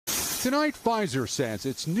Tonight, Pfizer says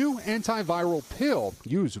its new antiviral pill,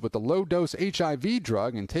 used with the low-dose HIV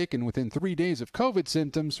drug and taken within 3 days of COVID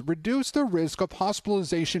symptoms, reduced the risk of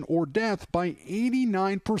hospitalization or death by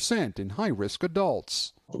 89% in high-risk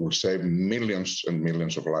adults. It will save millions and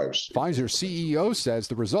millions of lives. Pfizer's CEO says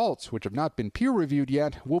the results, which have not been peer-reviewed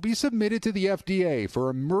yet, will be submitted to the FDA for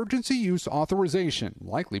emergency use authorization,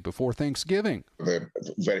 likely before Thanksgiving. The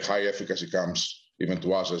very high efficacy comes even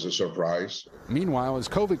to us as a surprise. Meanwhile, as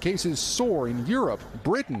COVID cases soar in Europe,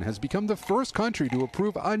 Britain has become the first country to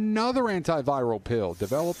approve another antiviral pill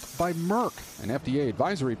developed by Merck. An FDA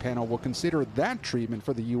advisory panel will consider that treatment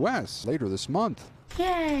for the U.S. later this month.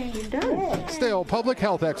 Yay, done. Still, public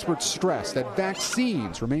health experts stress that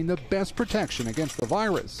vaccines remain the best protection against the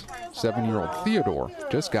virus. 7-year-old Theodore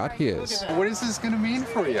just got his. What is this going to mean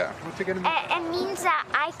for you? What's it going to mean? It means that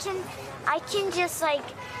I can just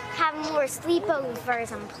have more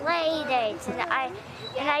sleepovers and play dates, and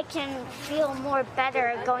I can feel more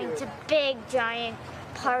better going to big giant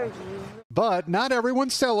parties. But not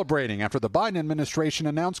everyone's celebrating after the Biden administration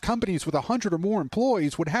announced companies with 100 or more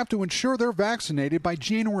employees would have to ensure they're vaccinated by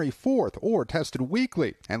January 4th or tested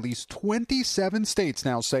weekly. At least 27 states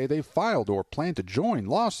now say they've filed or plan to join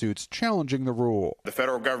lawsuits challenging the rule. The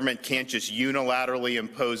federal government can't just unilaterally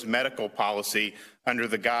impose medical policy under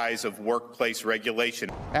the guise of workplace regulation.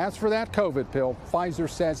 As for that COVID pill, Pfizer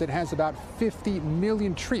says it has about 50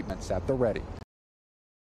 million treatments at the ready.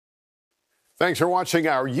 Thanks for watching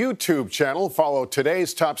our YouTube channel. Follow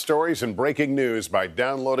today's top stories and breaking news by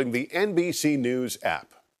downloading the NBC News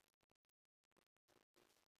app.